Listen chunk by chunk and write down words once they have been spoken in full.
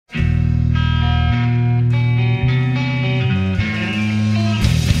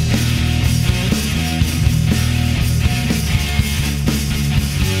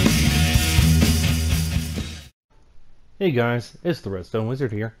Hey guys, it's the Redstone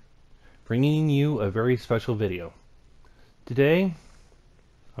Wizard here, bringing you a very special video. Today,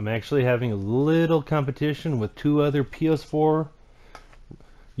 I'm actually having a little competition with two other PS4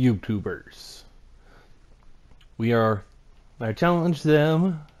 YouTubers. I challenged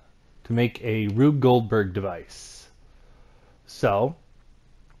them to make a Rube Goldberg device. So,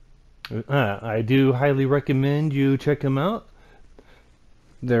 I do highly recommend you check them out.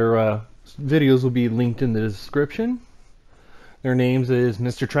 Their videos will be linked in the description. Their names is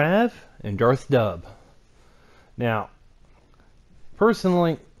Mr. Trav and Darth Dub. Now,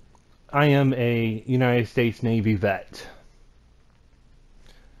 personally, I am a United States Navy vet.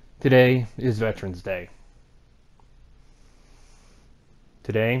 Today is Veterans Day.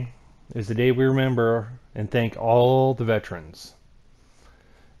 Today is the day we remember and thank all the veterans.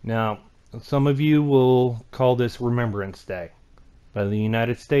 Now, some of you will call this Remembrance Day. But in the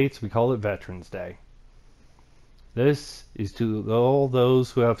United States, we call it Veterans Day. This is to all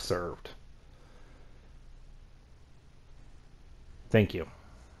those who have served. Thank you.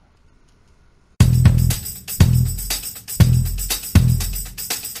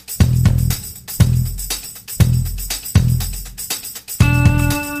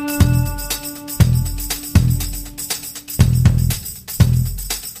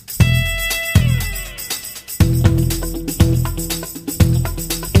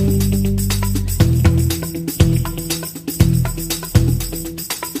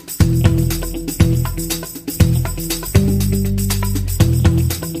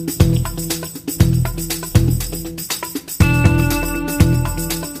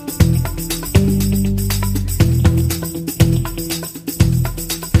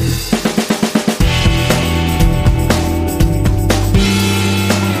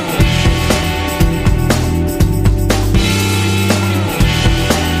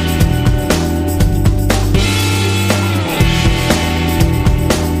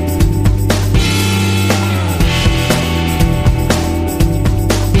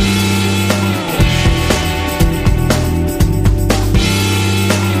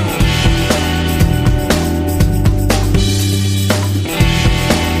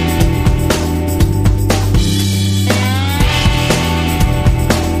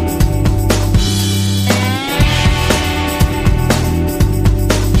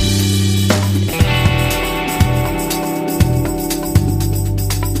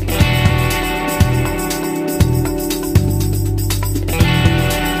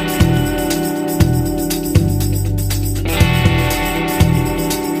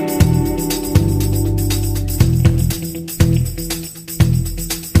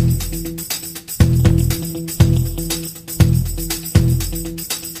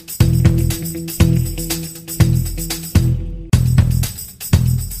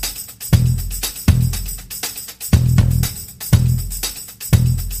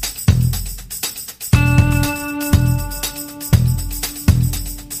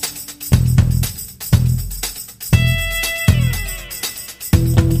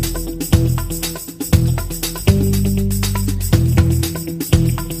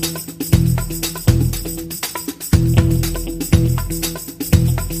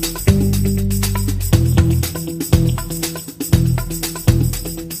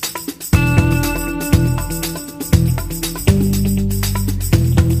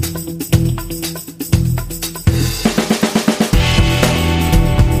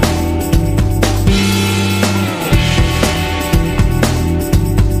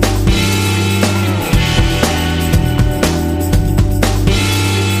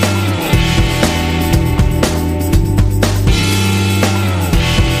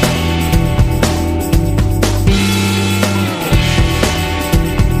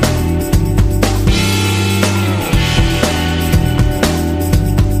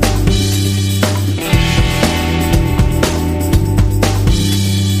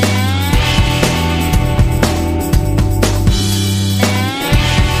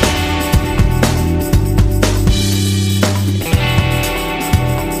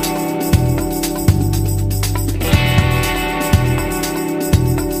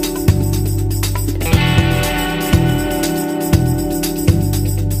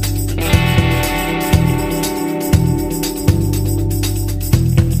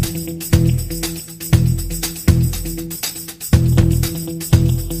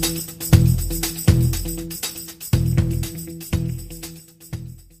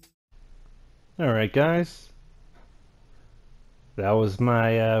 Alright guys, that was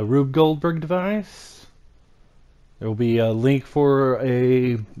my Rube Goldberg device. There will be a link for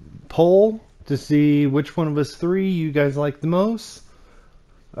a poll to see which one of us three you guys like the most.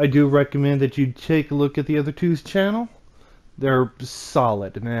 I do recommend that you take a look at the other two's channel. They're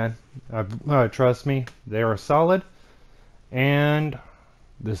solid, man. Trust me, they are solid. And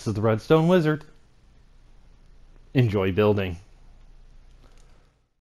this is the Redstone Wizard. Enjoy building.